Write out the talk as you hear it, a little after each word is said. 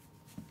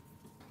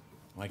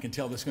Well, I can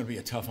tell this is going to be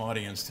a tough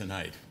audience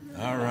tonight.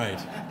 All right.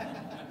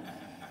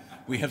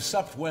 We have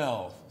supped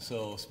well,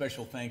 so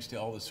special thanks to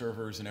all the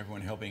servers and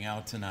everyone helping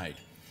out tonight.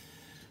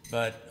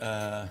 But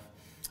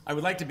I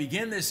would like to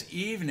begin this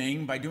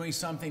evening by doing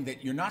something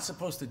that you're not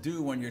supposed to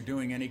do when you're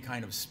doing any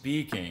kind of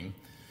speaking,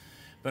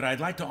 but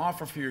I'd like to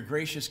offer for your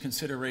gracious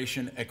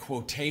consideration a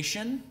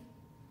quotation,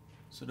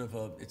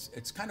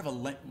 it's kind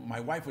of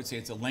my wife would say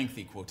it's a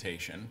lengthy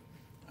quotation,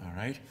 all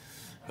right?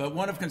 But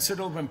one of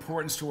considerable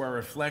importance to our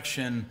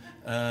reflection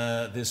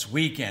this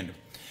weekend.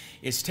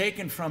 It's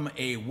taken from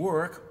a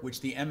work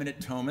which the eminent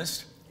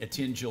Thomist,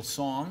 Etienne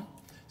Gilson,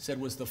 said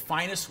was the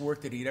finest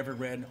work that he'd ever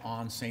read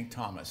on St.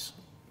 Thomas.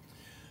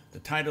 The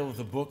title of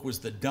the book was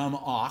The Dumb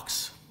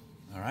Ox,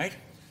 all right,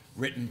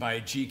 written by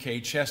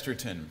G.K.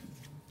 Chesterton.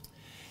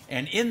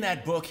 And in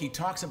that book, he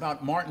talks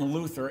about Martin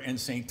Luther and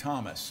St.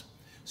 Thomas.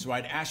 So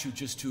I'd ask you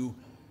just to,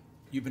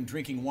 you've been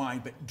drinking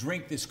wine, but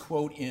drink this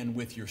quote in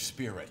with your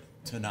spirit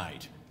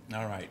tonight.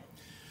 All right.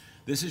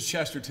 This is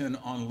Chesterton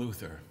on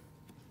Luther.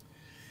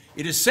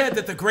 It is said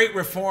that the great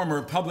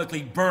reformer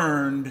publicly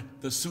burned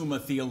the Summa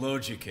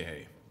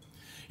Theologicae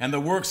and the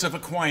works of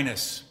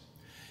Aquinas,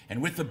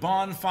 and with the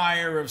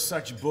bonfire of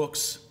such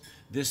books,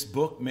 this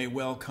book may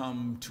well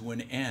come to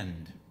an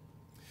end.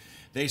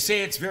 They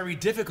say it's very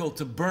difficult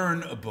to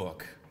burn a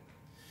book,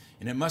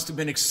 and it must have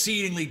been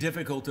exceedingly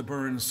difficult to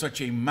burn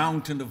such a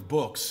mountain of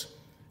books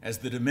as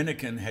the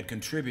Dominican had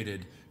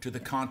contributed to the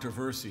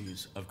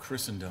controversies of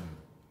Christendom.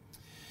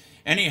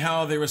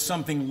 Anyhow, there was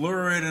something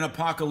lurid and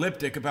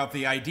apocalyptic about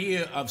the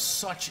idea of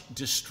such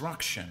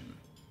destruction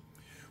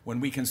when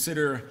we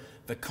consider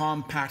the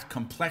compact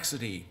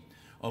complexity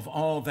of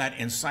all that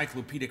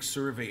encyclopedic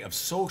survey of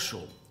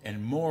social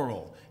and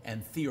moral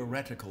and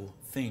theoretical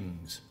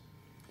things.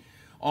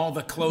 All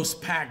the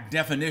close-packed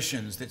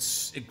definitions that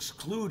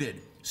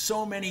excluded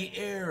so many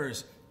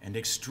errors and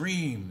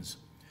extremes.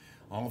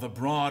 All the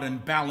broad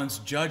and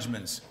balanced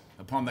judgments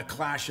upon the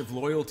clash of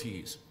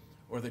loyalties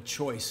or the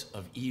choice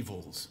of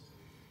evils.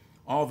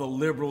 All the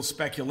liberal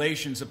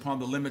speculations upon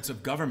the limits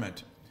of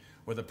government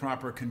or the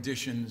proper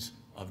conditions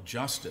of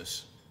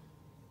justice.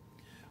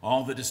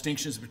 All the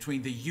distinctions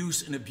between the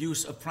use and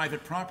abuse of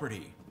private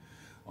property.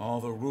 All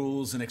the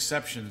rules and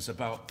exceptions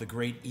about the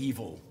great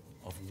evil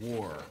of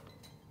war.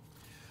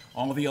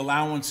 All the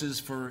allowances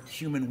for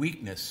human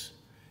weakness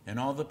and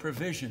all the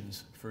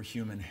provisions for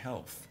human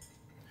health.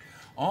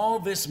 All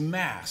this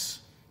mass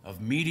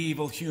of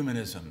medieval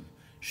humanism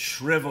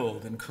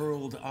shriveled and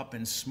curled up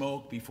in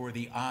smoke before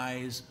the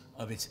eyes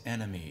of its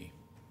enemy.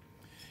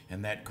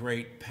 And that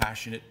great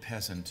passionate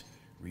peasant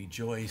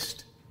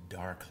rejoiced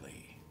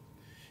darkly,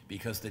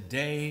 because the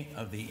day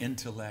of the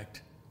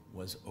intellect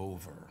was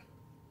over.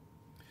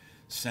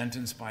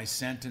 Sentence by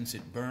sentence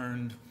it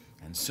burned,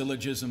 and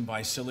syllogism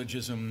by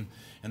syllogism,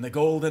 and the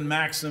golden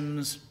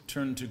maxims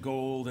turned to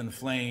golden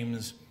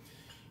flames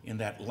in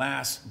that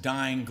last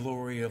dying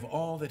glory of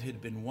all that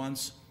had been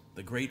once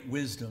the great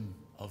wisdom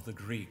of the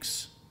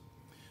Greeks,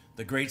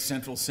 the great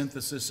central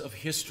synthesis of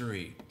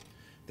history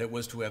that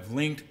was to have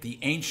linked the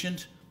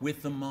ancient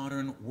with the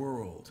modern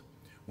world,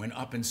 went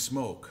up in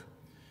smoke,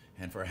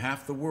 and for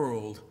half the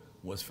world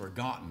was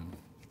forgotten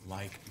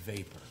like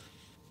vapor,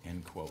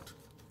 end quote.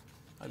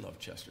 I love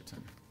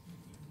Chesterton.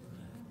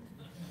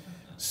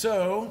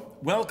 So,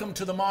 welcome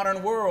to the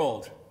modern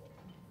world.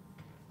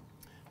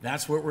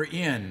 That's what we're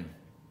in.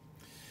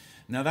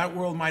 Now, that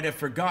world might have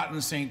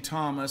forgotten St.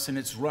 Thomas in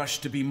its rush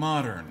to be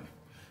modern,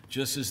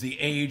 just as the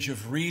age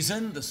of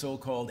reason, the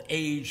so-called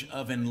age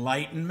of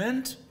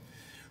enlightenment,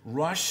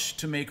 rushed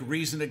to make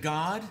reason a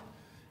god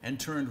and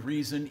turned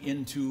reason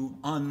into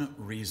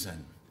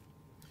unreason.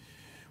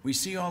 We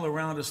see all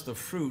around us the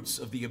fruits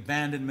of the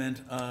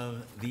abandonment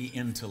of the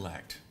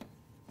intellect.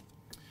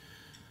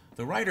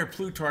 The writer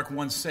Plutarch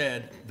once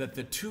said that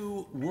the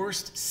two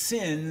worst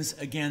sins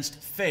against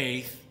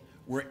faith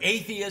were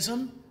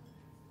atheism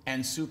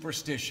and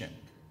superstition.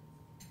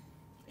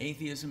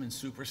 Atheism and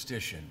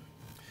superstition.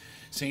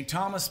 St.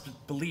 Thomas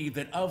believed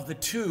that of the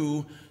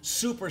two,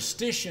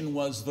 superstition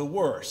was the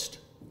worst,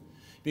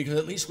 because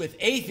at least with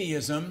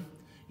atheism,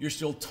 you're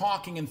still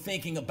talking and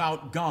thinking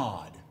about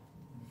God.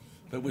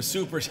 But with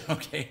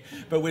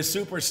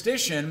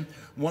superstition,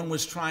 one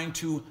was trying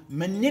to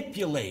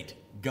manipulate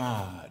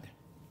God.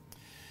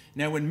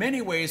 Now, in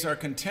many ways, our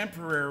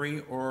contemporary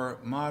or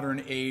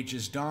modern age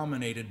is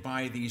dominated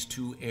by these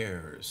two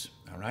errors,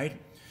 all right?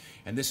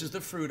 And this is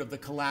the fruit of the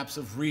collapse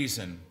of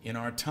reason in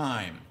our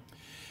time.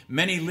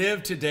 Many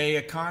live today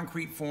a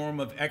concrete form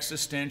of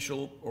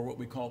existential, or what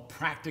we call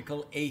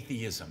practical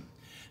atheism.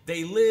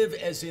 They live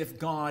as if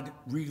God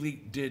really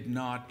did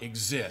not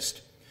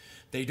exist.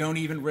 They don't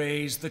even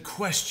raise the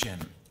question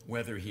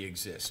whether he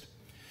exists.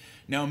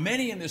 Now,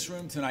 many in this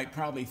room tonight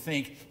probably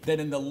think that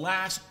in the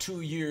last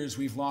 2 years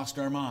we've lost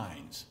our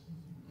minds,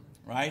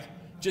 right?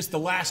 Just the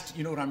last,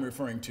 you know what I'm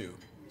referring to,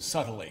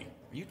 subtly.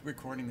 Are you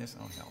recording this?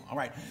 Oh, no. All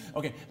right.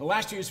 Okay. The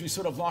last 2 years we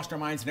sort of lost our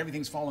minds and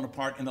everything's fallen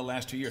apart in the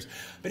last 2 years.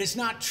 But it's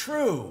not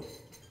true.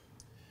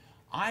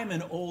 I'm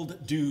an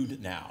old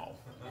dude now,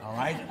 all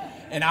right?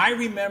 And I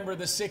remember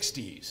the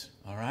 60s,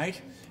 all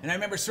right? And I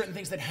remember certain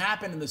things that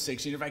happened in the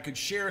 60s. If I could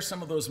share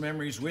some of those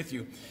memories with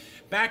you.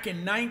 Back in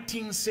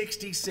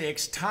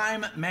 1966,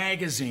 Time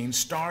magazine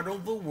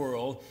startled the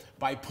world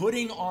by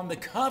putting on the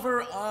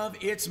cover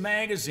of its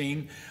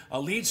magazine a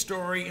lead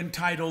story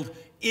entitled,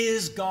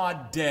 "Is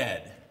God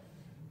Dead?"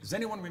 Does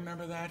anyone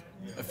remember that?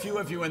 A few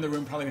of you in the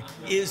room probably.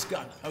 Is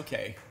God,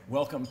 okay,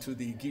 welcome to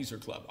the Geezer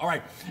Club. All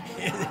right,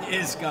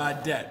 is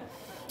God dead?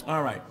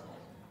 All right.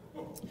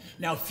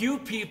 Now, few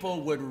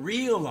people would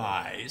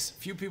realize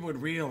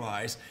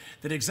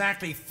that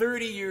exactly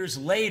 30 years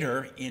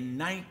later, in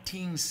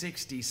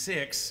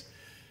 1966,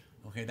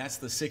 okay, that's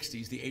the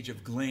 60s, the age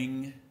of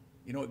gling.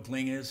 You know what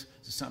gling is?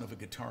 It's the sound of a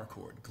guitar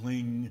chord.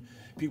 Gling.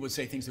 People would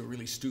say things that were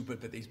really stupid,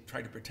 but they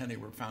tried to pretend they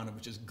were found,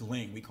 which is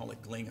gling. We call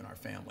it gling in our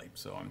family.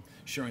 So I'm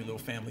sharing a little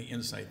family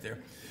insight there.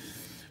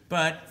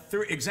 But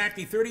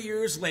exactly 30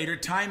 years later,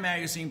 Time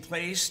magazine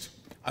placed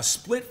a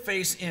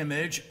split-face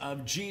image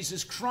of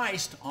Jesus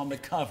Christ on the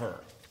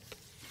cover.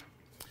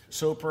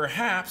 So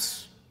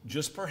perhaps,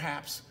 just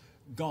perhaps,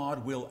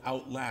 God will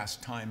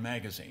outlast Time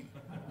magazine.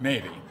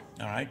 Maybe,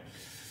 all right?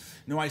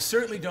 No, I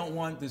certainly don't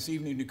want this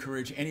evening to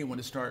encourage anyone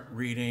to start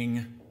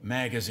reading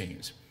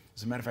magazines.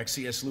 As a matter of fact,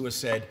 C.S. Lewis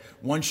said,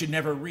 one should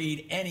never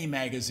read any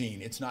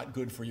magazine. It's not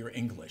good for your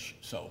English.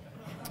 So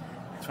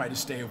try to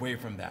stay away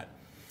from that.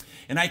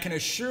 And I can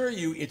assure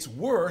you it's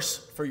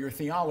worse for your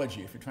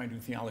theology, if you're trying to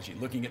do theology,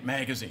 looking at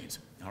magazines,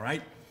 all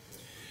right?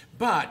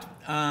 But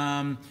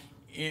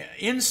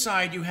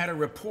inside you had a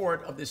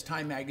report of this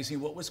Time magazine,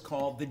 what was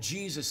called the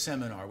Jesus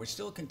Seminar, which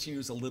still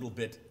continues a little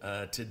bit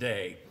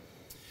today.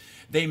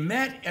 They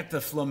met at the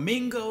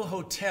Flamingo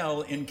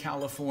Hotel in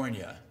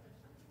California.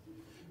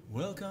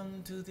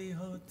 Welcome to the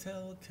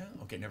hotel.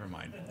 Okay, never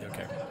mind.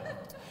 Okay.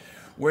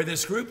 Where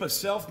this group of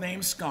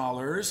self-named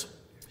scholars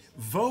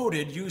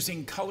voted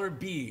using colored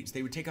beads.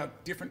 They would take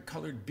out different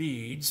colored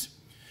beads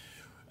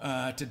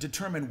to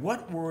determine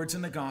what words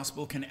in the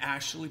gospel can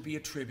actually be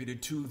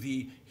attributed to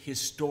the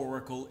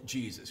historical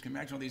Jesus. Can you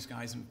imagine all these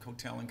guys in a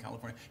hotel in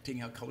California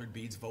taking out colored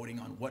beads, voting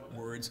on what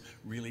words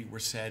really were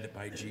said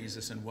by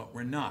Jesus and what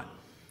were not?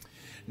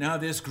 Now,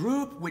 this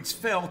group, which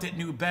felt it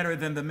knew better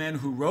than the men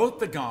who wrote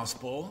the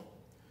gospel,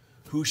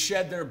 who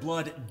shed their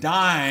blood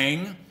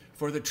dying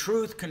for the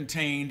truth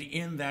contained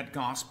in that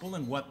gospel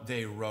and what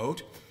they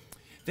wrote,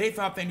 they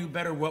thought they knew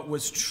better what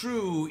was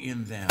true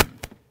in them.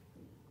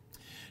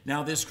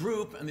 Now, this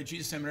group in the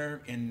Jesus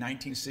Seminar in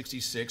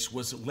 1966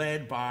 was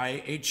led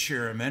by a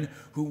chairman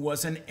who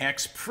was an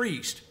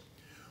ex-priest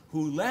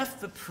who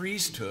left the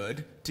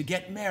priesthood to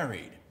get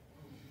married.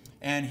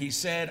 And he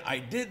said, I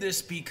did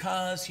this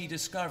because he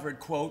discovered,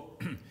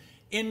 quote,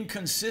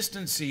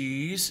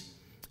 inconsistencies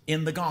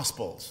in the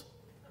Gospels.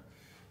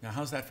 Now,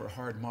 how's that for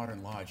hard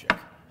modern logic?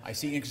 I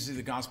see inconsistencies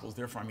in the Gospels,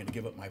 therefore I'm going to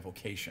give up my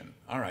vocation.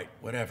 All right,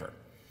 whatever.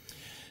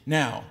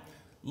 Now,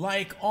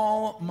 like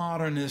all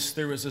modernists,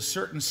 there is a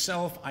certain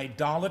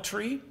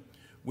self-idolatry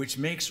which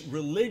makes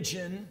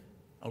religion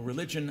a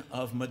religion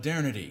of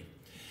modernity.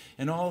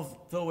 And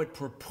although it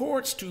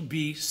purports to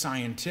be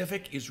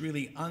scientific, is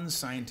really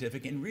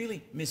unscientific and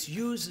really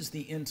misuses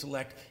the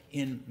intellect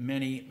in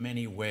many,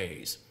 many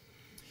ways.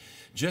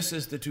 Just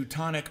as the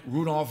Teutonic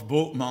Rudolf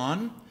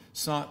Bultmann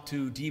sought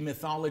to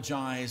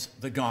demythologize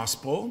the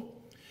gospel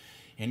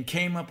and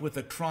came up with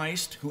a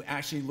Christ who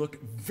actually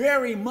looked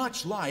very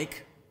much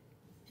like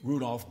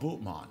Rudolf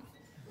Bultmann.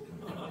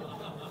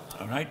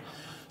 All right?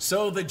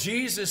 So the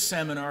Jesus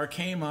Seminar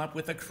came up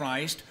with a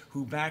Christ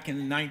who back in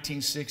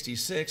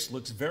 1966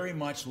 looks very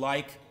much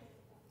like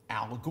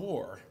Al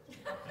Gore.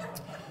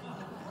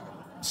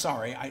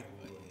 Sorry,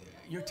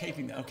 you're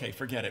taping, okay,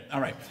 forget it.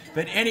 All right,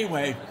 but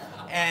anyway,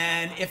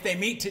 and if they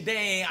meet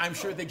today, I'm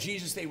sure the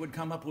Jesus they would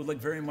come up would look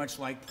very much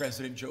like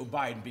President Joe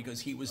Biden because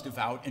he was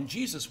devout and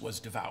Jesus was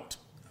devout,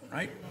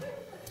 right?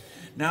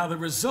 Now, the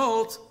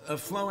result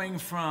of flowing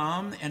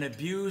from an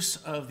abuse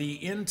of the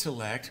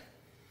intellect,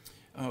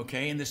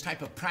 okay, and this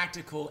type of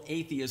practical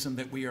atheism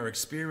that we are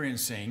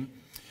experiencing,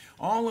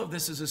 all of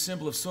this is a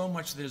symbol of so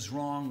much that is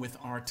wrong with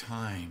our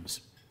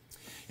times.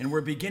 And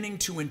we're beginning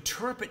to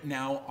interpret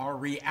now our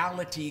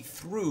reality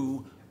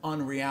through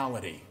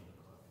unreality.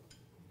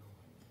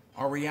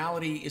 Our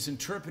reality is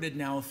interpreted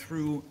now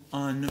through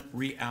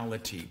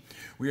unreality.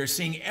 We are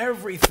seeing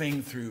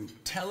everything through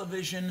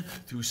television,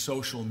 through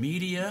social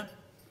media.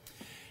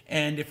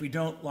 And if we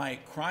don't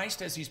like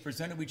Christ as he's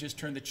presented, we just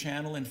turn the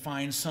channel and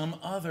find some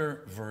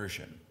other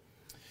version.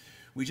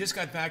 We just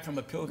got back from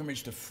a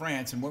pilgrimage to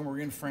France, and when we were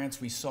in France,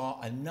 we saw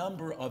a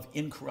number of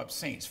incorrupt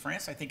saints.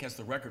 France, I think, has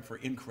the record for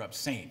incorrupt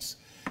saints.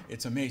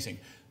 It's amazing.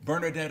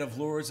 Bernadette of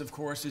Lourdes, of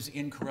course, is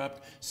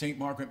incorrupt. St.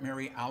 Margaret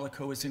Mary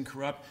Alacoque is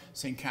incorrupt.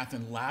 St.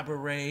 Catherine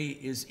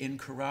Labouré is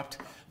incorrupt.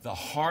 The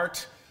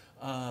heart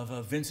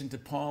of Vincent de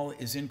Paul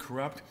is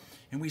incorrupt.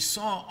 And we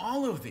saw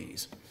all of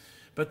these.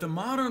 But the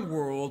modern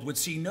world would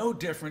see no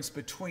difference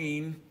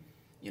between,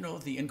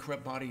 the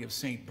incorrupt body of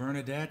St.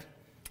 Bernadette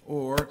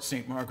or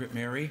St. Margaret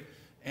Mary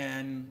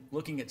and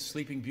looking at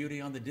Sleeping Beauty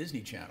on the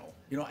Disney Channel.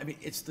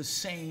 It's the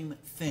same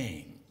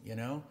thing,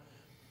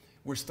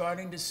 we're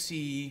starting to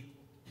see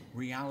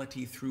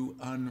reality through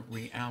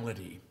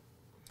unreality.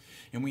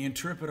 And we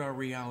interpret our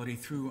reality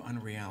through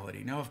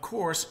unreality. Now, of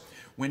course,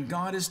 when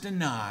God is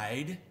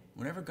denied,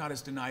 whenever God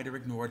is denied or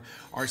ignored,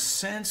 our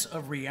sense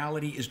of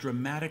reality is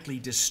dramatically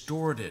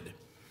distorted.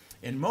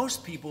 And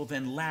most people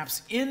then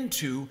lapse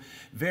into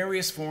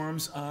various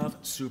forms of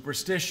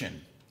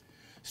superstition.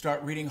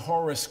 Start reading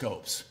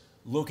horoscopes,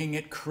 looking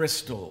at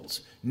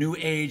crystals, New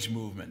Age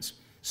movements,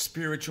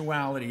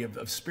 spirituality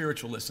of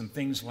spiritualists and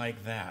things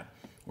like that,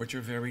 which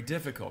are very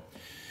difficult.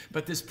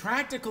 But this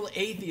practical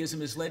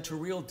atheism has led to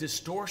real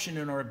distortion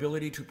in our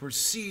ability to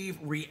perceive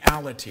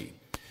reality.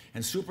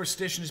 And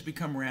superstition has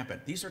become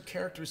rampant. These are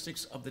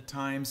characteristics of the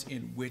times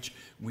in which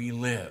we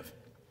live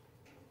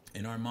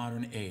in our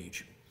modern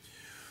age.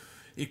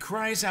 It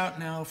cries out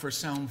now for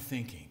sound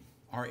thinking.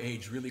 Our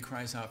age really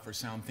cries out for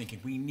sound thinking.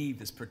 We need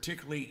this,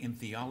 particularly in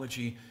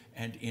theology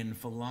and in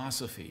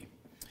philosophy.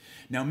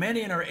 Now,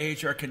 many in our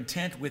age are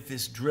content with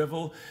this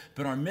drivel,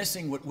 but are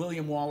missing what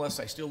William Wallace,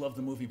 I still love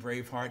the movie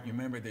Braveheart, you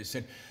remember they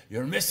said,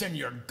 you're missing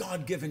your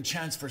God-given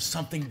chance for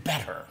something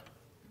better.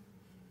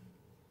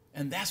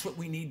 And that's what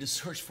we need to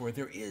search for.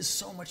 There is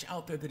so much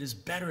out there that is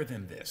better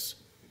than this.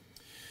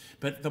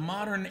 But the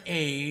modern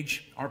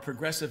age, our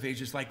progressive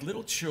age, is like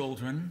little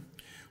children.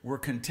 We're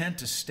content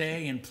to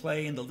stay and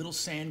play in the little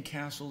sand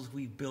castles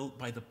we built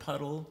by the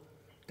puddle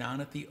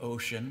down at the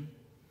ocean,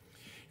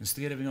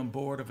 instead of being on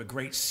board of a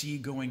great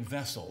sea-going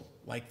vessel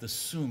like the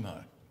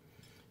Summa,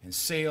 and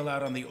sail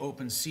out on the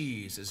open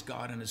seas as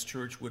God and his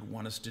church would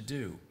want us to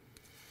do.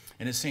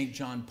 And as St.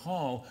 John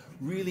Paul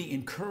really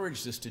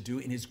encouraged us to do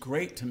in his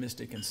great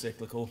Thomistic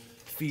encyclical,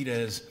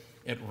 Fides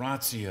et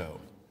Ratio.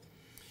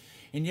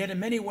 And yet in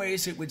many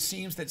ways it would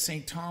seem that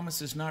St.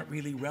 Thomas is not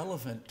really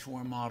relevant to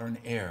our modern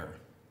era,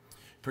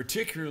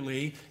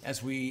 particularly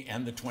as we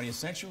end the 20th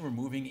century, we're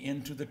moving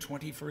into the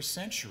 21st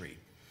century.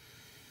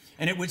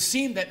 And it would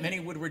seem that many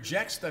would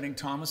reject studying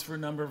Thomas for a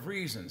number of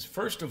reasons.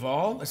 First of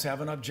all, let's have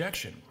an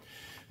objection.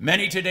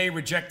 Many today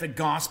reject the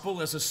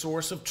gospel as a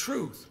source of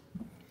truth.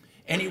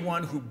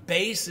 Anyone who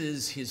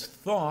bases his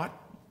thought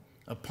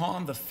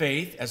upon the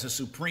faith as a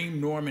supreme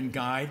norm and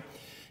guide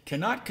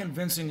cannot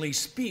convincingly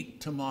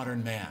speak to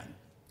modern man,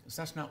 because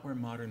that's not where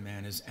modern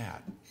man is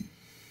at.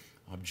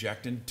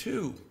 Objection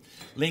 2,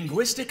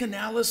 linguistic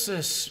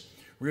analysis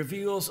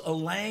reveals a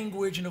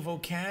language and a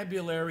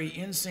vocabulary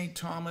in St.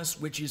 Thomas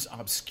which is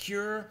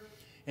obscure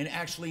and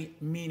actually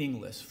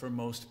meaningless for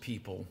most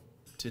people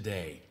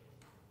today.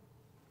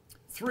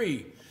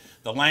 3,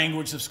 the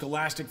language of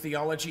scholastic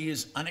theology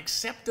is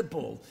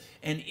unacceptable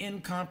and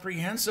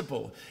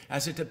incomprehensible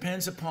as it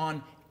depends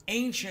upon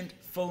ancient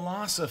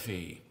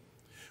philosophy,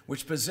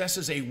 which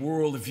possesses a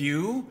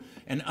worldview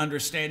and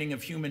understanding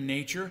of human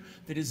nature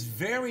that is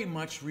very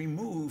much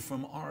removed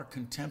from our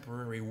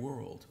contemporary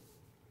world.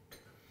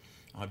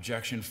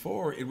 Objection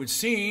 4, it would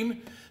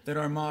seem that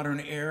our modern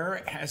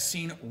era has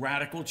seen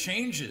radical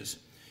changes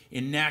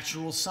in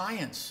natural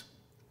science,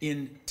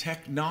 in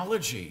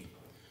technology,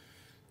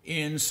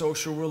 in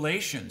social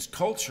relations,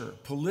 culture,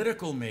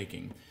 political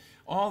making,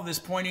 all this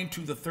pointing to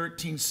the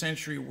 13th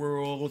century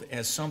world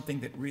as something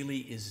that really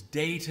is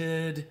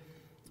dated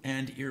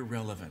and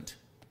irrelevant.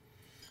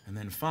 And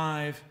then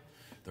 5,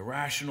 the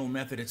rational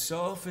method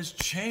itself has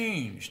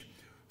changed.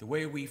 The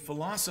way we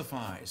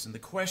philosophize and the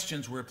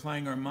questions we're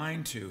applying our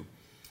mind to.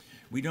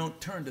 We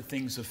don't turn to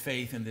things of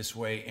faith in this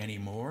way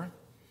anymore.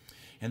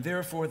 And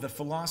therefore,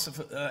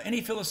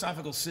 any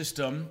philosophical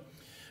system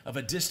of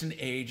a distant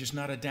age is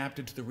not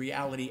adapted to the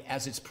reality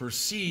as it's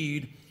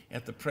perceived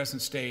at the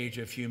present stage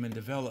of human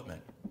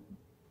development.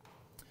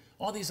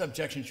 All these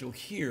objections you'll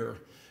hear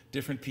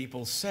different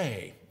people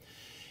say.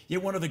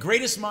 Yet one of the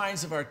greatest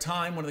minds of our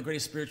time, one of the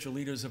greatest spiritual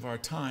leaders of our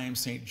time,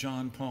 St.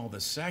 John Paul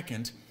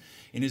II,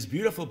 in his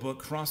beautiful book,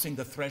 Crossing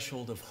the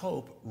Threshold of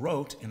Hope,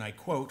 wrote, and I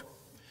quote,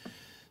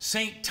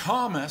 St.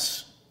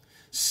 Thomas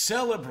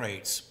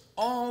celebrates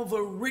all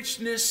the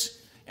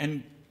richness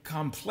and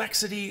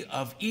complexity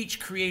of each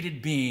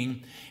created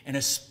being, and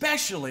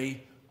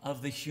especially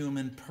of the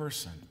human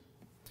person.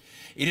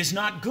 It is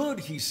not good,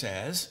 he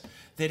says,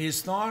 that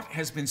his thought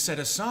has been set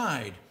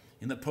aside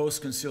in the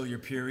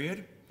post-conciliar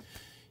period.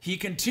 He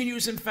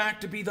continues, in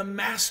fact, to be the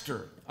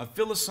master of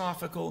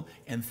philosophical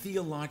and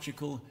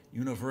theological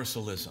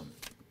universalism.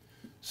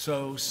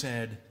 So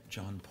said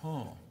John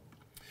Paul.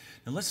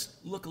 Now let's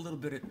look a little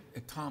bit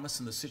at Thomas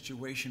and the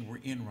situation we're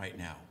in right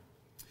now.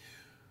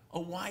 A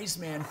wise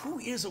man, who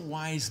is a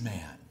wise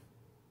man?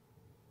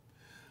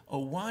 A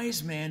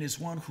wise man is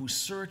one who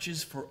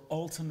searches for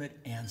ultimate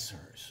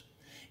answers,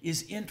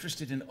 is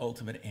interested in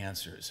ultimate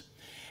answers,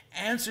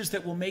 answers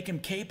that will make him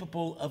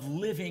capable of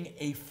living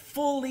a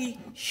fully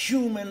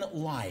human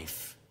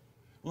life.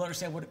 We'll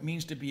understand what it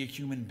means to be a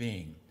human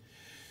being.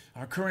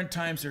 Our current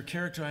times are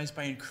characterized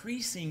by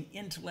increasing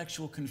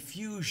intellectual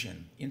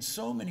confusion in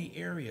so many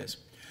areas.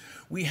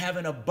 We have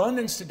an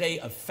abundance today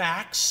of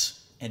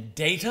facts and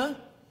data.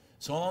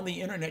 It's all on the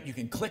internet. You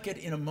can click it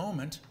in a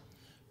moment,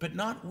 but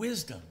not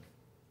wisdom.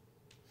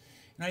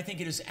 And I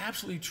think it is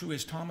absolutely true,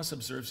 as Thomas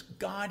observes,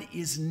 God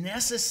is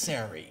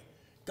necessary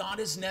God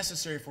is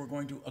necessary if we're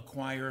going to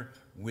acquire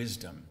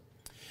wisdom.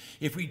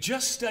 If we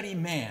just study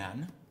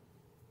man,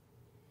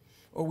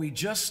 or we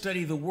just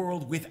study the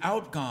world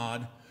without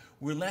God,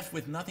 we're left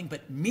with nothing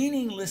but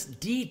meaningless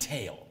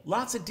detail.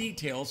 Lots of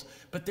details,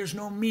 but there's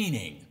no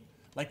meaning,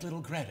 like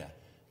little Greta.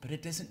 But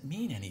it doesn't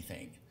mean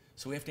anything.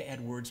 So we have to add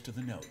words to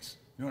the notes.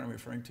 You know what I'm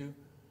referring to?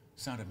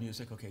 Sound of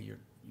Music? Okay,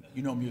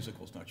 you know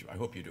musicals, don't you? I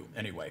hope you do.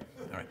 Anyway,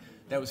 all right.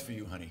 That was for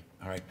you, honey.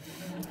 All right.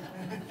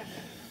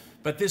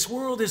 But this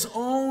world is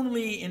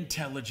only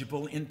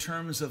intelligible in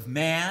terms of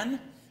man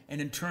and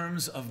in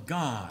terms of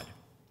God.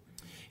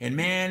 And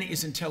man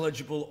is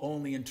intelligible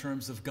only in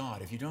terms of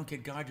God. If you don't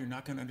get God, you're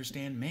not going to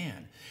understand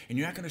man. And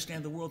you're not going to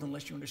understand the world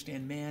unless you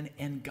understand man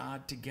and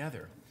God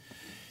together.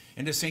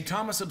 And as St.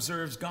 Thomas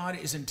observes, God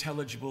is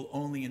intelligible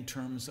only in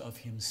terms of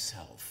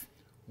himself,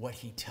 what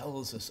he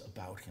tells us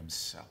about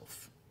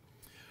himself.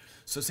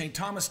 So St.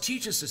 Thomas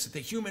teaches us that the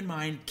human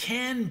mind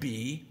can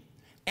be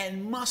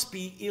and must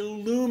be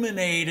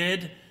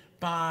illuminated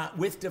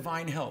with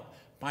divine help,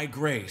 by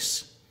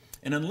grace.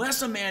 And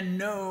unless a man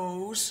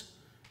knows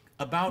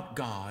about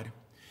God,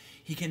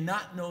 he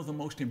cannot know the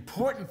most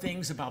important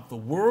things about the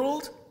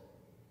world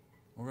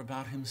or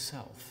about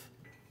himself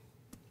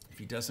if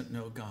he doesn't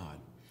know God.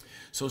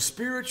 So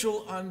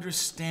spiritual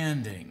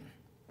understanding,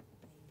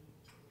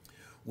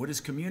 what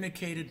is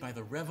communicated by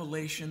the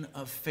revelation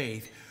of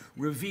faith,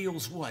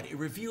 reveals what? It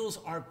reveals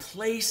our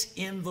place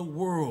in the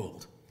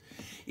world.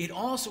 It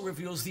also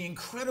reveals the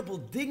incredible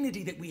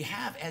dignity that we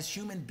have as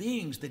human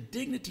beings, the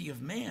dignity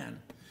of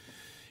man.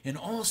 And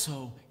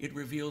also, it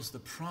reveals the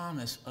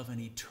promise of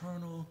an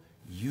eternal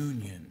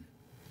union.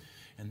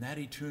 And that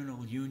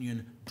eternal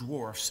union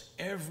dwarfs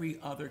every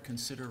other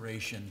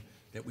consideration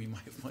that we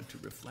might want to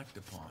reflect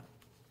upon.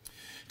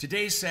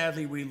 Today,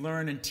 sadly, we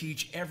learn and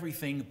teach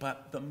everything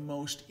but the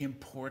most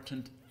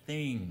important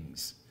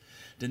things.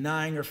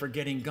 Denying or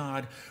forgetting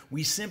God,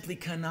 we simply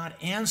cannot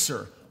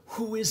answer,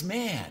 who is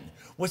man?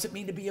 What's it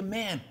mean to be a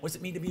man? What's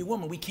it mean to be a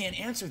woman? We can't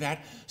answer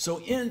that,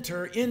 so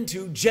enter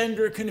into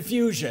gender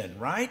confusion,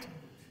 right?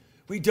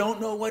 We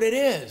don't know what it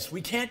is.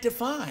 We can't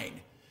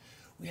define.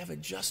 We have a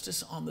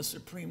justice on the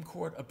Supreme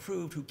Court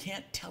approved who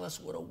can't tell us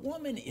what a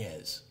woman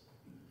is.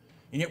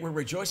 And yet we're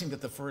rejoicing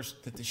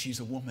that she's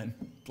a woman,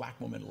 black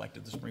woman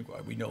elected to the Supreme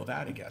Court. We know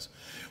that, I guess.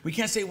 We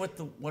can't say what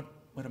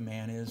a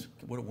man is,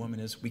 what a woman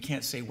is. We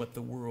can't say what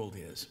the world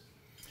is.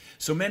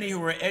 So many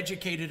who are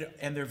educated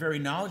and they're very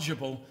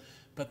knowledgeable,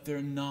 but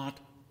they're not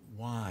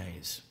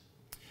wise.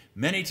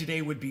 Many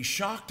today would be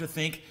shocked to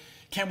think,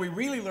 can we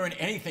really learn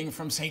anything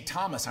from St.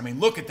 Thomas? I mean,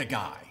 look at the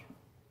guy.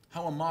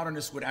 How a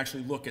modernist would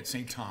actually look at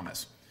St.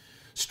 Thomas.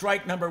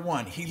 Strike number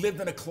one, he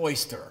lived in a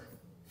cloister.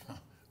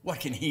 What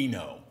can he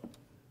know?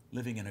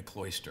 Living in a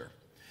cloister.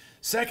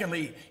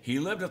 Secondly, he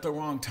lived at the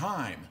wrong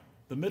time,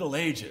 the Middle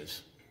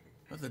Ages,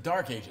 the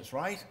Dark Ages,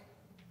 right?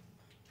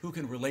 Who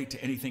can relate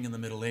to anything in the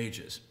Middle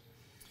Ages?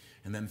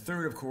 And then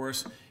third, of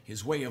course,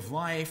 his way of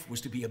life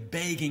was to be a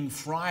begging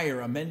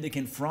friar, a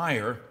mendicant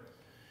friar,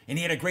 and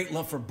he had a great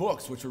love for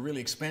books, which were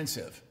really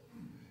expensive.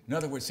 In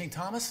other words, St.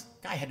 Thomas,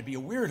 guy had to be a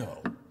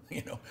weirdo.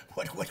 You know,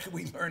 what could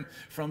we learn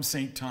from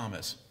St.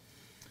 Thomas?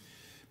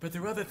 But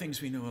there are other things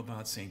we know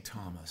about St.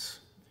 Thomas.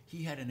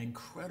 He had an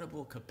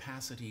incredible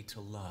capacity to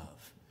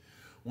love.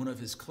 One of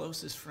his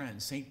closest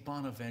friends, St.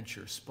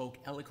 Bonaventure, spoke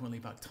eloquently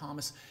about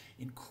Thomas'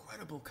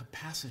 incredible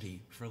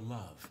capacity for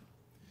love.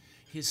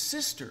 His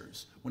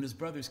sisters, when his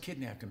brothers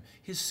kidnapped him,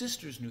 his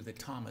sisters knew that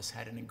Thomas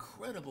had an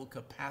incredible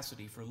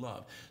capacity for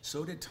love.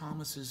 So did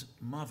Thomas's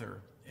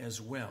mother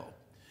as well.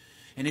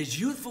 And his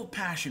youthful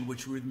passion,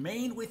 which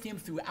remained with him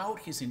throughout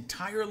his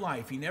entire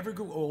life, he never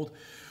grew old,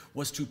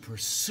 was to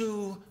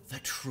pursue the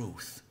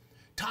truth.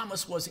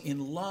 Thomas was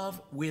in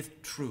love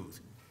with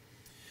truth.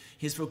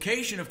 His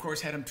vocation, of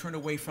course, had him turn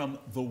away from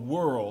the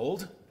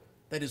world,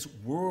 that is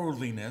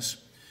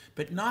worldliness,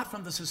 but not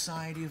from the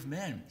society of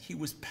men. He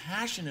was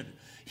passionate.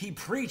 He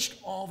preached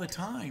all the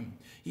time.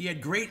 He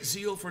had great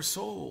zeal for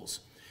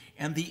souls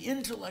and the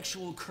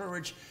intellectual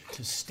courage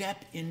to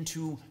step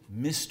into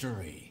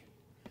mystery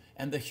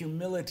and the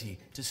humility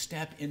to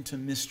step into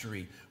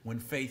mystery when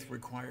faith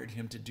required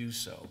him to do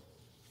so.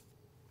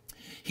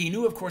 He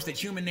knew, of course, that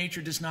human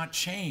nature does not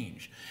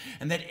change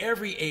and that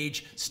every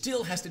age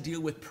still has to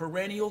deal with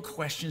perennial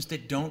questions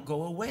that don't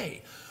go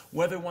away.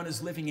 Whether one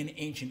is living in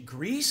ancient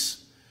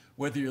Greece,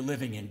 whether you're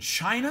living in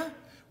China,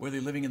 whether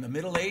you're living in the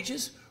Middle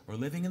Ages, or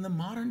living in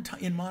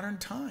modern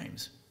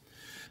times.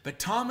 But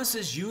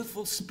Thomas's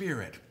youthful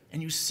spirit,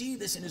 and you see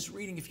this in his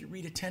reading if you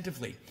read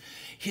attentively,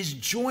 his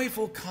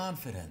joyful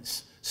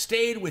confidence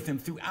stayed with him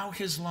throughout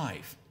his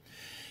life.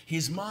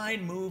 His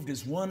mind moved,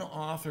 as one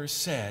author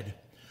said,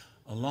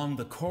 along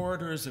the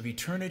corridors of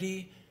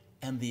eternity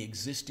and the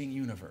existing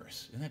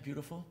universe. Isn't that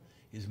beautiful?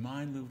 His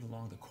mind moved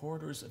along the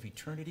corridors of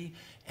eternity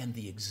and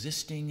the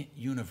existing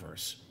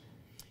universe.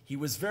 He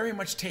was very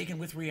much taken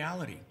with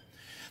reality.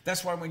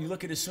 That's why when you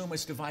look at his Summa,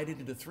 it's divided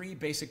into three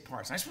basic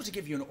parts. I'm supposed to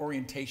give you an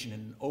orientation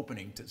and an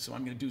opening, so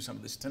I'm going to do some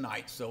of this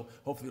tonight, so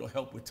hopefully it'll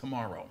help with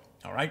tomorrow,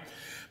 all right?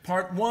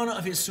 Part one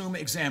of his Summa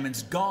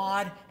examines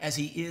God as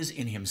he is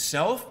in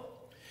himself,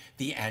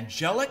 the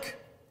angelic,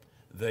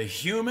 the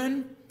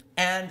human,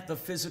 and the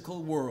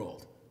physical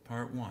world,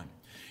 part 1.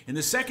 In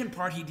the second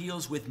part, he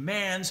deals with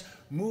man's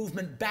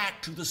movement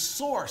back to the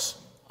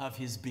source of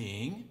his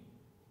being.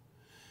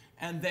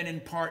 And then in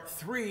part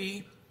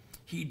 3,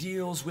 he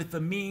deals with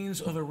the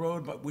means or the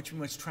road by which we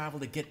must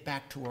travel to get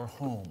back to our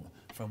home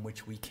from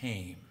which we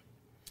came.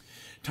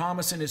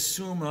 Thomas and his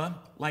Summa,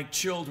 like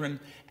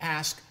children,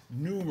 ask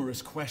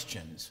numerous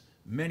questions,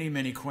 many,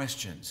 many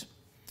questions.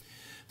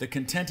 The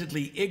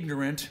contentedly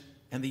ignorant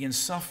and the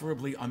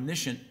insufferably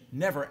omniscient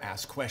never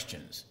ask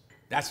questions.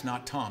 That's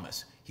not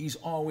Thomas. He's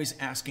always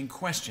asking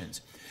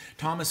questions.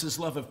 Thomas's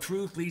love of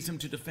truth leads him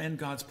to defend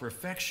God's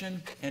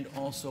perfection and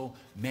also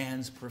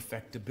man's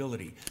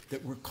perfectibility,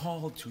 that we're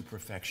called to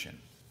perfection.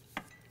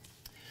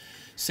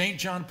 St.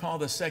 John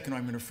Paul II, I'm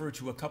going to refer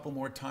to a couple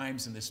more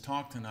times in this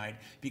talk tonight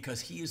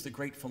because he is the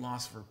great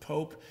philosopher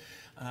Pope.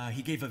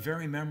 He gave a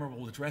very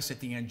memorable address at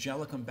the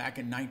Angelicum back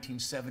in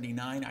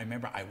 1979. I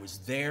remember I was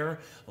there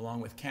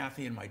along with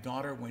Kathy and my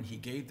daughter when he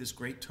gave this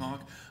great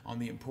talk on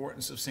the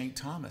importance of St.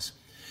 Thomas.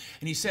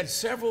 And he said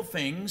several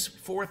things,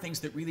 4 things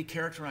that really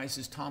characterized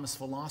his Thomas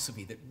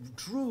philosophy, that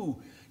drew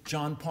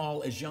John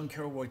Paul as young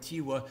Karol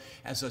Wojtyła,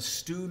 as a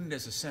student,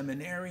 as a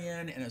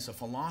seminarian, and as a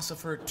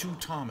philosopher to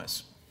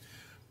Thomas.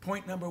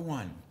 Point number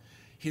 1,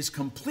 his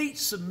complete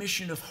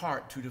submission of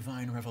heart to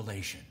divine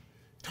revelation.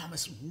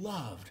 Thomas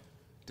loved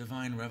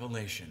divine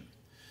revelation.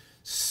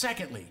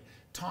 Secondly,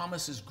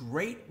 Thomas's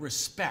great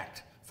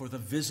respect for the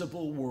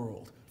visible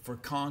world, for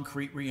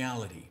concrete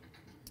reality.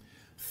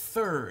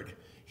 Third,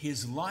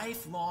 his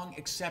lifelong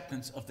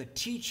acceptance of the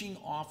teaching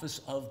office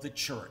of the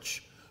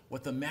church,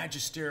 what the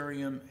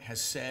magisterium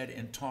has said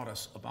and taught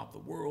us about the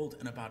world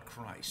and about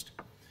Christ.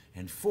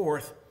 And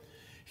fourth,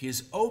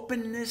 his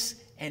openness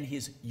and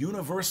his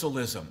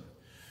universalism,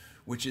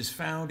 which is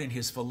found in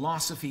his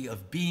philosophy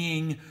of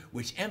being,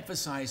 which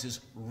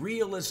emphasizes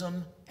realism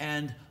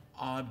and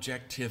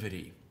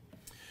objectivity.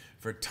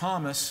 For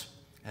Thomas,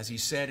 as he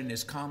said in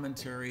his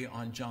commentary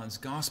on John's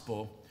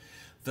Gospel,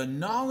 the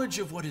knowledge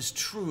of what is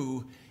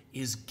true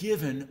is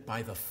given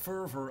by the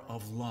fervor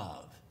of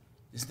love.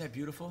 Isn't that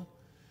beautiful?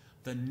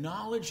 The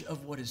knowledge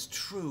of what is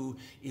true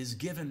is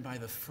given by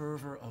the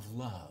fervor of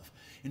love.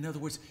 In other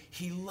words,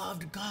 he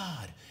loved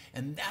God,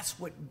 and that's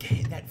what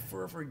that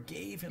fervor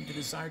gave him the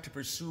desire to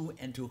pursue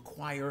and to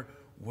acquire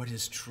what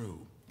is true.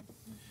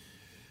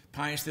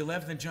 Pius XI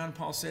and John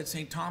Paul said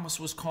St. Thomas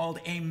was called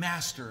a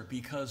master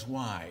because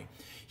why?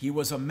 He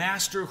was a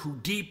master who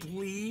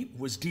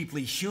was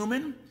deeply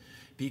human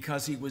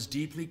because he was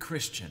deeply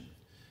Christian.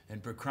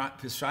 And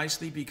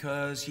precisely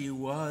because he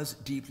was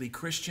deeply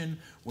Christian,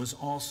 was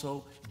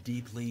also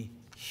deeply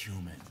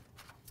human,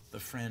 the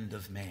friend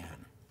of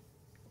man.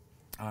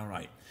 All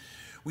right.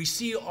 We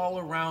see all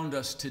around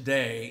us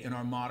today in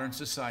our modern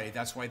society,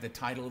 that's why the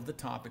title of the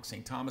topic,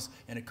 St. Thomas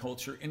and a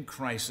Culture in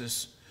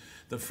Crisis,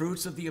 the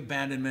fruits of the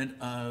abandonment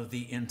of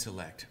the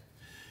intellect.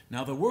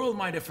 Now, the world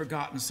might have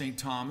forgotten St.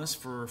 Thomas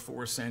for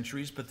 4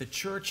 centuries, but the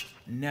church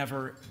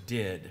never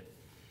did.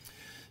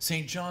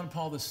 St. John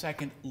Paul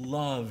II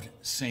loved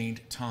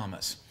St.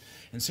 Thomas.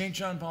 And St.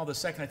 John Paul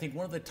II, I think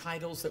one of the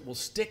titles that will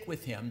stick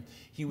with him,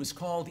 he was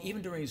called,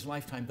 even during his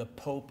lifetime, the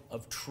Pope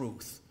of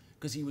Truth,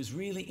 because he was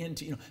really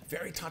into,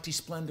 veritatis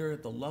splendor,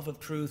 the love of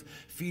truth,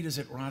 fides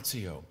et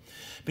ratio.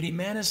 But he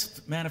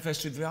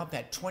manifested throughout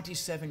that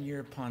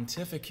 27-year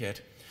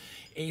pontificate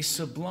a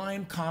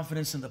sublime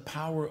confidence in the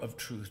power of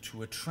truth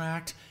to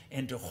attract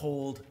and to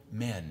hold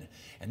men.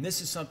 And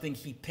this is something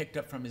he picked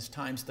up from his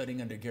time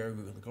studying under Gregory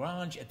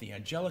Lagrange at the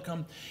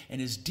Angelicum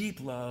and his deep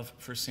love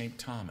for St.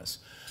 Thomas.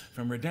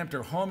 From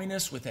Redemptor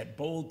Hominis, with that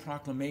bold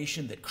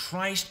proclamation that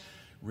Christ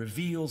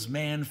reveals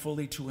man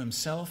fully to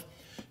himself,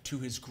 to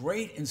his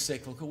great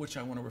encyclical, which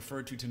I want to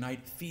refer to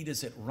tonight,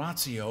 Fides et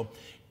Ratio,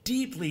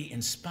 deeply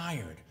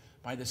inspired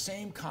by the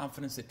same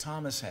confidence that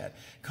Thomas had,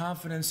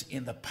 confidence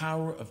in the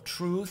power of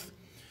truth,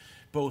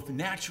 both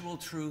natural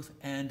truth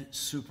and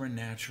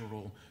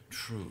supernatural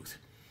truth.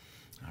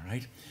 All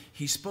right?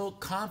 He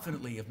spoke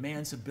confidently of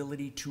man's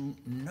ability to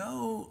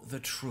know the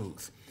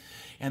truth,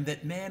 and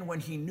that man, when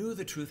he knew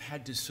the truth,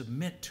 had to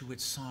submit to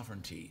its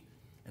sovereignty,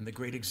 and the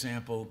great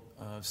example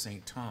of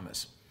St.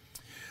 Thomas.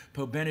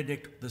 Pope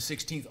Benedict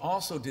XVI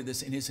also did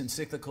this in his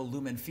encyclical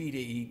Lumen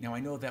Fidei. Now, I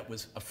know that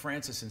was a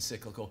Francis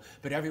encyclical,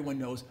 but everyone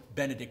knows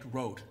Benedict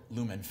wrote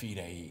Lumen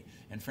Fidei,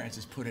 and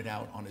Francis put it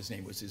out on his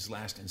name. It was his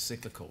last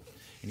encyclical,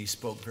 and he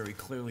spoke very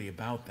clearly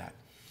about that.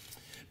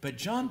 But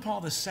John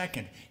Paul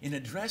II, in an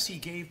address he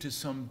gave to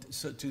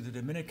the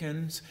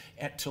Dominicans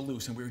at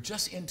Toulouse, and we were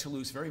just in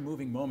Toulouse, very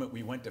moving moment.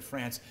 We went to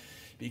France,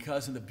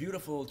 because in the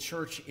beautiful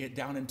church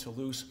down in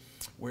Toulouse,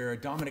 where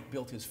Dominic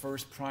built his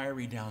first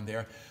priory down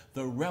there,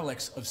 the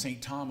relics of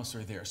St. Thomas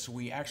are there. So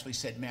we actually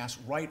said Mass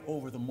right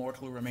over the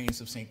mortal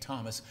remains of St.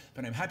 Thomas.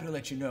 But I'm happy to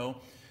let you know,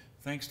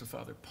 thanks to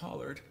Father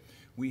Pollard,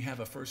 we have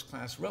a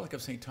first-class relic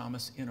of St.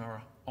 Thomas in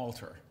our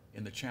altar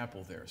in the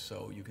chapel there.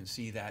 So you can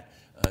see that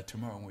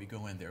tomorrow when we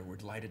go in there. We're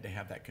delighted to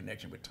have that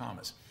connection with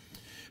Thomas.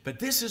 But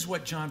this is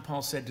what John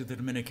Paul said to the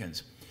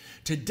Dominicans.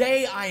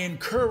 Today I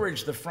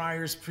encourage the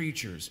friars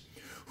preachers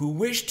who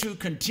wish to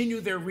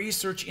continue their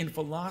research in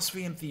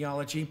philosophy and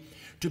theology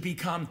to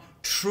become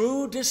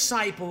true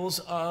disciples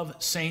of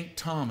St.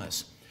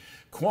 Thomas,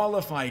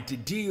 qualified to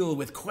deal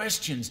with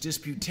questions,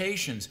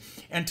 disputations,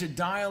 and to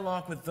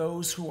dialogue with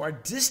those who are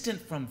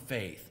distant from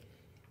faith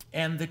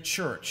and the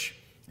church.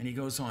 And he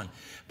goes on,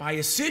 by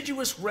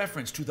assiduous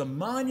reference to the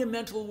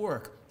monumental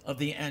work of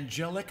the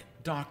Angelic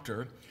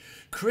Doctor,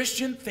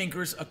 Christian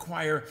thinkers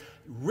acquire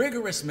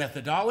rigorous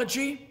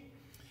methodology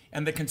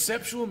and the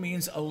conceptual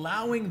means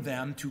allowing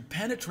them to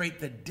penetrate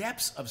the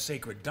depths of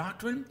sacred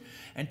doctrine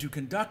and to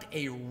conduct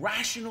a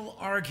rational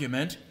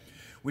argument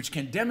which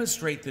can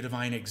demonstrate the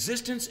divine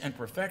existence and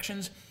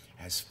perfections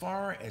as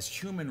far as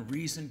human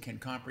reason can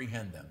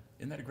comprehend them.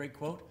 Isn't that a great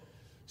quote?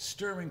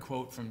 Stirring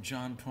quote from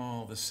John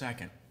Paul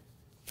II.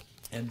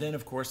 And then,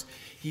 of course,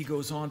 he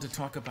goes on to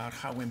talk about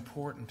how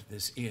important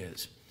this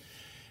is.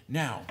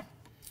 Now,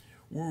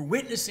 we're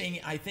witnessing,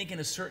 I think, in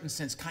a certain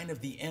sense, kind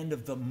of the end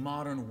of the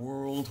modern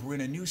world. We're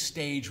in a new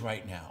stage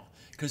right now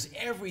because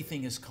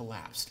everything is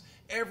collapsed.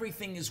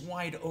 Everything is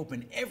wide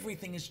open.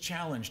 Everything is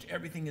challenged.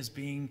 Everything is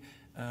being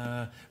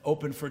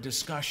open for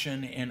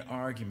discussion and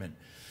argument.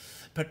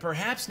 But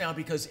perhaps now,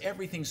 because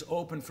everything's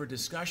open for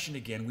discussion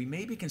again, we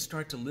maybe can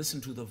start to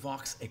listen to the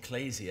vox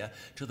ecclesia,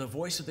 to the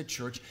voice of the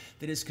church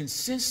that has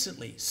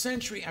consistently,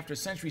 century after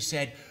century,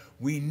 said,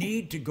 we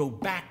need to go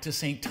back to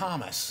St.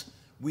 Thomas.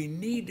 We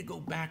need to go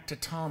back to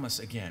Thomas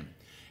again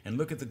and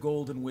look at the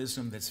golden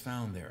wisdom that's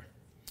found there.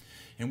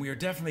 And we are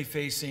definitely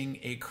facing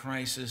a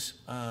crisis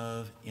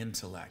of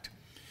intellect.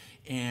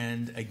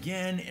 And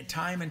again,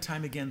 time and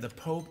time again, the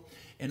Pope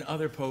and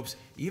other popes,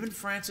 even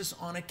Francis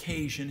on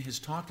occasion, has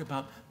talked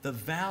about the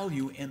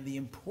value and the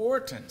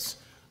importance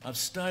of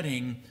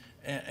studying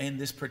in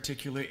this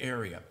particular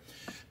area.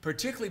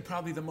 Particularly,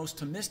 probably the most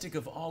Thomistic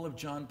of all of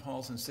John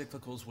Paul's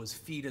encyclicals was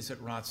Fides et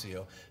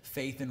Ratio,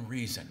 Faith and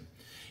Reason.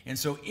 And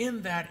so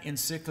in that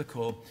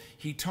encyclical,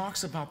 he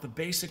talks about the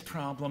basic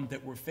problem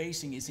that we're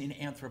facing is in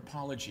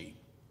anthropology.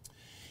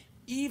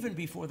 Even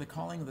before the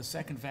calling of the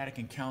Second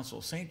Vatican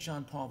Council, St.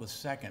 John Paul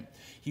II,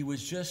 he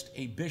was just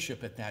a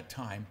bishop at that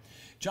time.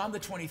 John the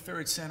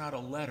 23rd sent out a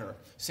letter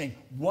saying,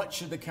 what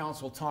should the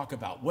council talk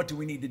about? What do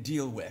we need to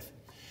deal with?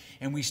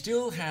 And we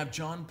still have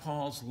John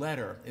Paul's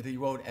letter that he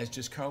wrote as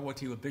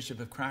Giscarwati, Bishop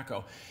of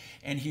Krakow.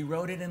 And he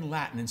wrote it in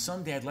Latin. And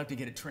someday I'd like to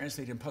get it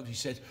translated and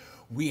published. He says,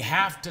 we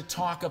have to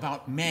talk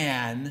about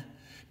man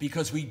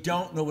because we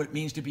don't know what it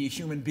means to be a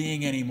human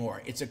being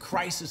anymore. It's a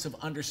crisis of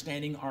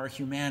understanding our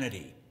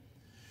humanity.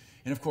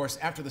 And of course,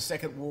 after the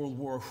Second World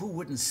War, who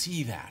wouldn't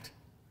see that?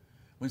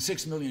 When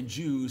 6 million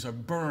Jews are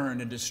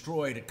burned and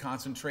destroyed at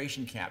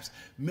concentration camps,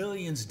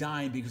 millions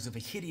dying because of a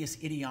hideous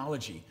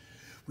ideology,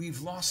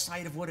 we've lost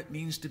sight of what it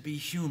means to be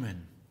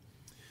human.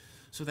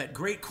 So that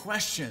great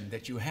question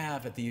that you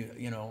have at the,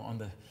 on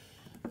the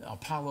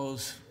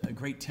Apollo's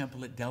great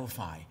temple at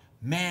Delphi,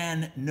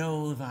 man,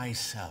 know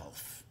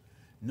thyself.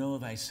 Know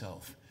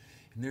thyself.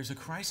 And there's a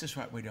crisis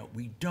right now.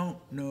 We don't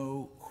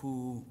know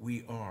who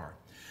we are.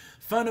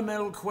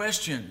 Fundamental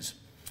questions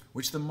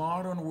which the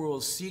modern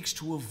world seeks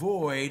to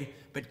avoid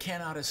but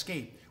cannot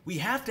escape. We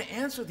have to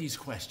answer these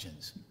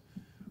questions.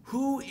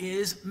 Who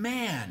is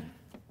man?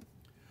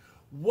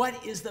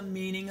 What is the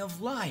meaning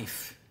of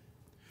life?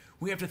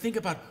 We have to think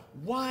about,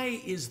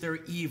 why is there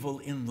evil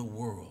in the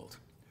world?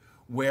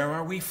 Where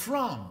are we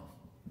from?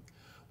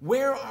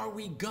 Where are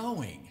we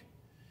going?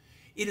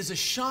 It is a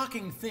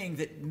shocking thing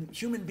that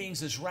human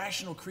beings as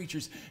rational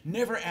creatures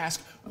never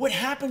ask, what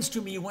happens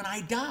to me when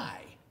I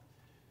die?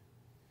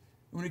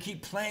 We're going to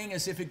keep playing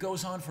as if it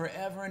goes on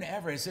forever and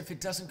ever, as if it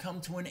doesn't come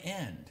to an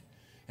end.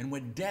 And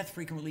when death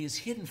frequently is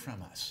hidden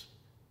from us.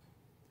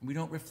 We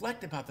don't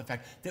reflect about the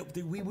fact that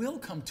we will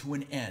come to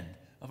an end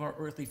of our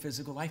earthly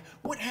physical life.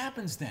 What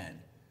happens then?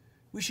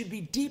 We should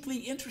be deeply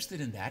interested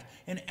in that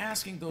and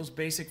asking those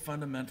basic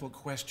fundamental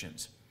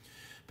questions.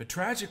 But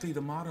tragically,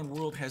 the modern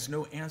world has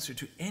no answer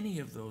to any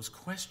of those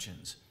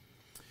questions.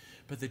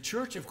 But the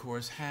church, of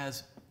course,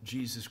 has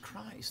Jesus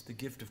Christ, the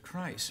gift of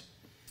Christ,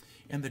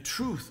 and the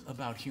truth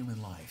about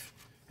human life.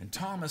 And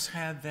Thomas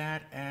had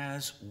that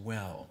as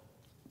well.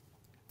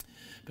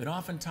 But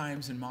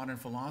oftentimes in modern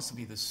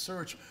philosophy, the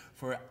search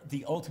for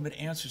the ultimate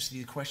answers to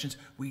these questions,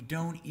 we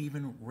don't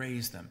even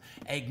raise them.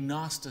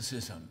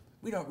 Agnosticism,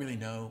 we don't really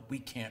know, we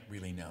can't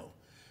really know.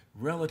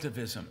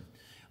 Relativism,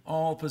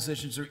 all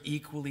positions are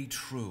equally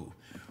true.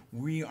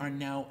 We are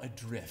now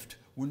adrift.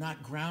 We're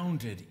not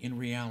grounded in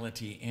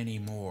reality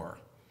anymore.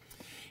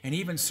 And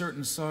even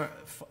certain, some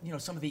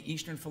of the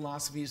Eastern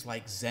philosophies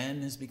like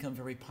Zen has become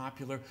very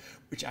popular,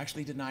 which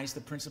actually denies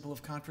the principle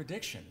of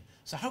contradiction.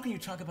 So how can you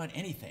talk about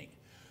anything?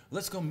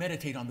 Let's go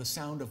meditate on the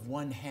sound of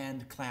one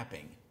hand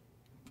clapping.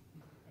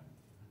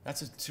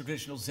 That's a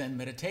traditional Zen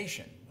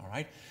meditation, all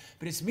right?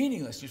 But it's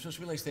meaningless. You're supposed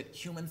to realize that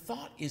human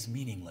thought is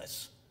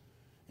meaningless.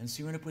 And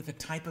so you end up with a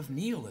type of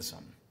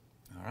nihilism,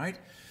 all right?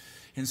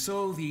 And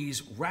so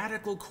these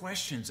radical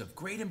questions of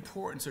great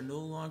importance are no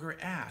longer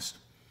asked.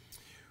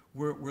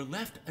 We're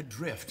left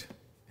adrift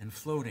and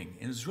floating.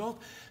 In Israel,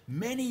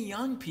 many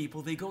young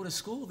people, they go to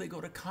school, they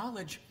go to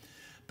college,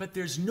 but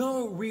there's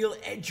no real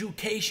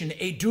education,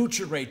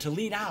 educere, to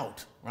lead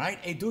out, right?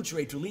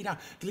 Educere, to lead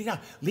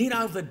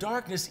out of the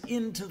darkness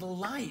into the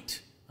light,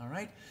 all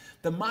right?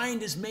 The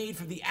mind is made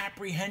for the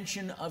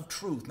apprehension of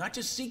truth, not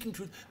just seeking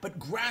truth, but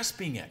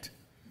grasping it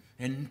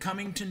and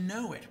coming to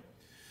know it.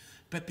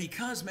 But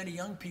because many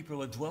young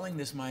people are dwelling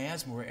this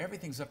miasma where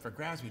everything's up for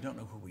grabs, we don't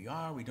know who we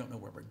are, we don't know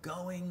where we're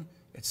going,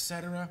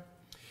 etc.,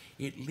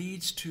 it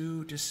leads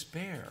to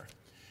despair.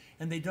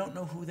 And they don't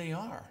know who they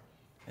are.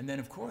 And then,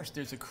 of course,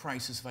 there's a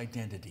crisis of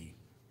identity.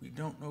 We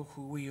don't know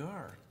who we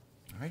are.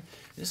 All right?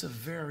 This is a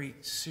very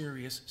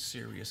serious,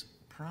 serious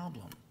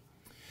problem.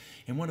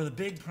 And one of the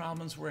big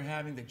problems we're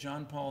having that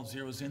John Paul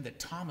zeroes in, that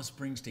Thomas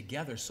brings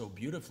together so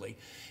beautifully,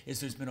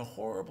 is there's been a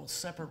horrible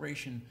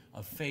separation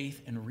of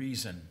faith and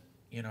reason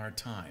in our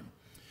time.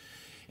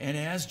 And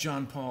as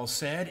John Paul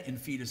said in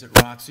Fides et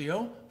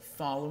Ratio,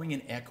 following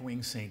and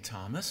echoing St.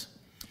 Thomas,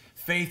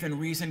 faith and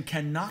reason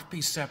cannot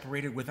be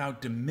separated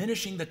without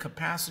diminishing the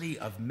capacity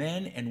of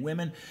men and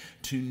women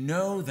to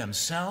know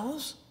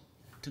themselves,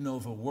 to know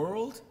the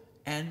world,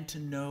 and to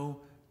know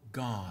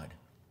God.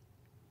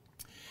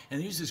 And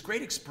he uses this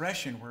great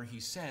expression where he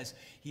says,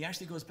 he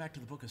actually goes back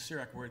to the book of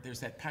Sirach where there's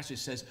that passage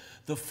that says,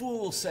 the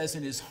fool says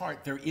in his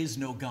heart, there is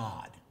no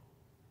God.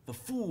 The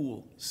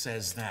fool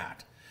says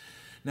that.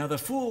 Now, the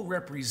fool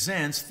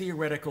represents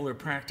theoretical or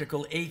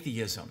practical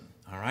atheism,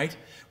 all right,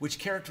 which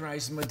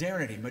characterizes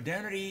modernity.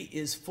 Modernity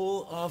is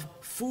full of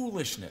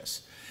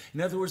foolishness. In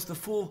other words, the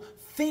fool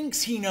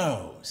thinks he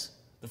knows.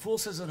 The fool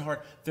says in his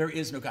heart, there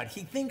is no God.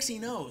 He thinks he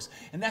knows.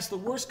 And that's the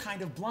worst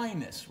kind of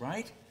blindness,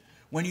 right?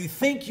 When you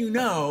think you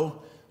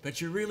know, but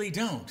you really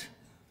don't.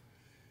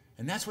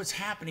 And that's what's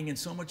happening in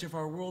so much of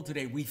our world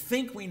today. We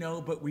think we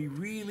know, but we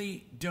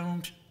really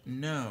don't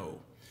know.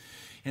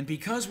 And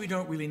because we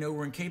don't really know,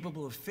 we're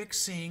incapable of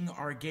fixing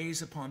our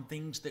gaze upon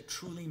things that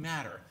truly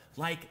matter,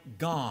 like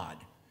God,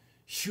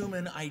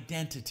 human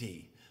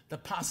identity, the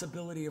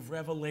possibility of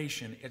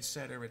revelation,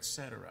 etc.,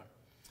 etc.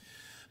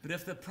 But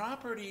if the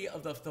property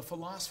of the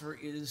philosopher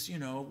is,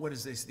 what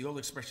is this? The old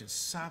expression,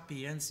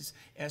 sapiensis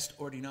est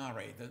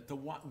ordinare. The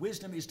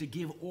wisdom is to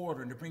give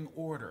order and to bring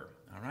order,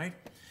 all right?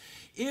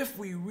 If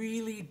we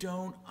really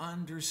don't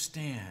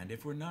understand,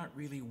 if we're not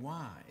really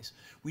wise,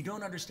 we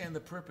don't understand the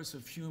purpose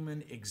of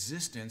human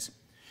existence,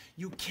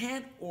 you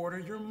can't order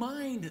your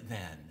mind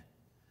then.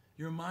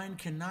 Your mind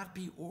cannot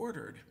be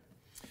ordered.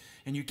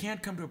 And you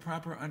can't come to a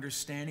proper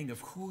understanding of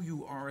who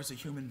you are as a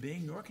human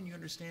being, nor can you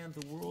understand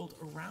the world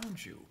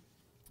around you.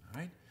 All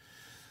right?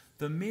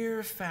 The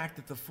mere fact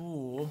that the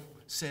fool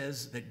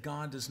says that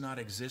God does not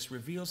exist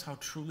reveals how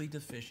truly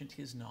deficient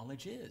his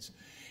knowledge is.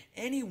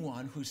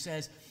 Anyone who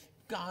says,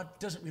 God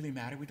doesn't really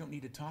matter, we don't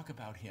need to talk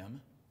about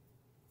him.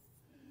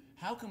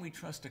 How can we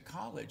trust a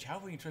college? How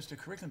can we trust a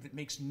curriculum that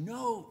makes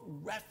no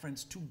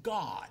reference to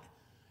God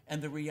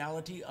and the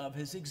reality of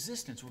his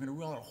existence? We're going to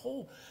rule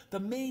out the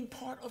main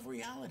part of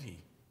reality.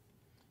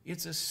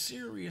 It's a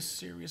serious,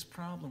 serious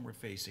problem we're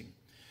facing.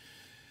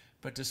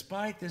 But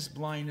despite this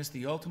blindness,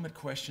 the ultimate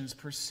questions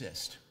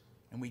persist.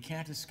 And we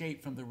can't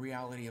escape from the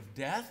reality of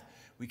death.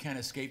 We can't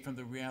escape from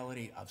the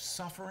reality of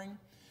suffering.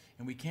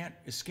 And we can't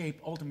escape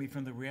ultimately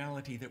from the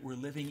reality that we're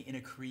living in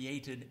a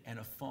created and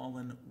a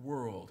fallen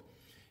world.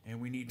 And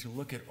we need to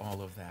look at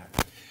all of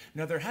that.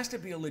 Now, there has to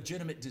be a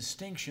legitimate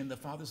distinction, the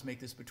fathers make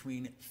this,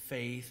 between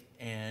faith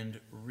and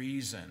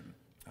reason.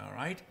 All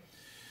right?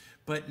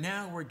 But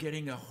now we're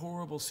getting a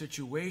horrible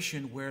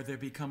situation where they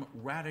become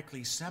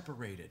radically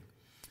separated.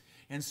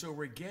 And so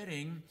we're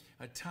getting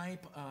a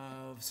type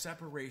of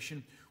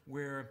separation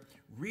where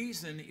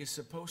reason is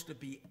supposed to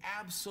be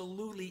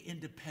absolutely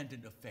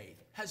independent of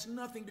faith. Has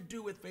nothing to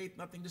do with faith,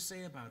 nothing to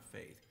say about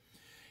faith.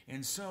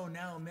 And so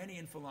now many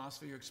in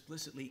philosophy are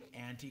explicitly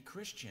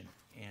anti-Christian,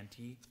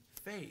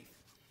 anti-faith.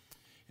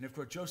 And of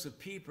course, Joseph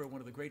Pieper,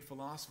 one of the great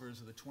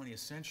philosophers of the 20th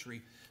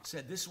century,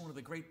 said this is one of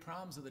the great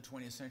problems of the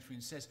 20th century,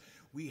 and says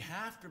we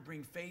have to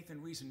bring faith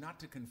and reason not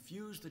to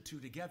confuse the two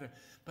together,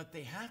 but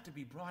they have to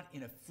be brought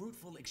in a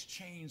fruitful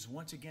exchange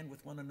once again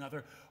with one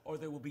another, or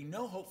there will be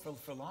no hope for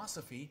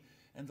philosophy,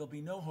 and there'll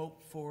be no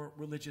hope for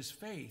religious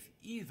faith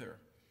either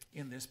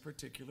in this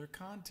particular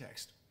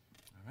context.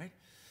 All right?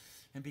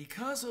 And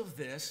because of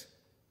this,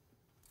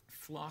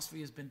 philosophy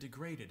has been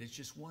degraded. It's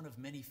just one of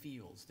many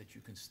fields that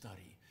you can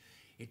study.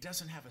 It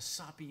doesn't have a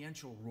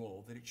sapiential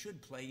role that it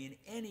should play in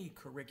any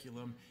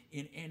curriculum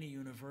in any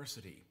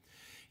university.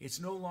 It's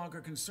no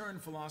longer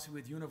concerned, philosophy,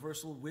 with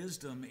universal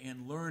wisdom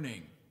and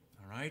learning,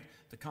 all right?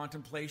 The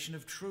contemplation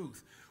of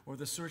truth, or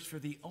the search for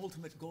the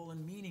ultimate goal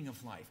and meaning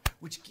of life,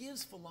 which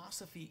gives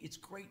philosophy its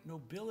great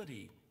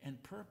nobility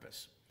and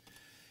purpose.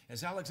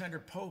 As Alexander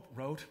Pope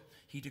wrote,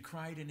 he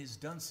decried in his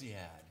Dunciad,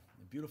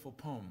 a beautiful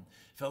poem,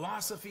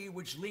 philosophy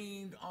which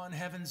leaned on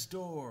heaven's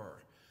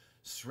door,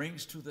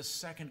 shrinks to the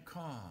second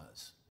cause,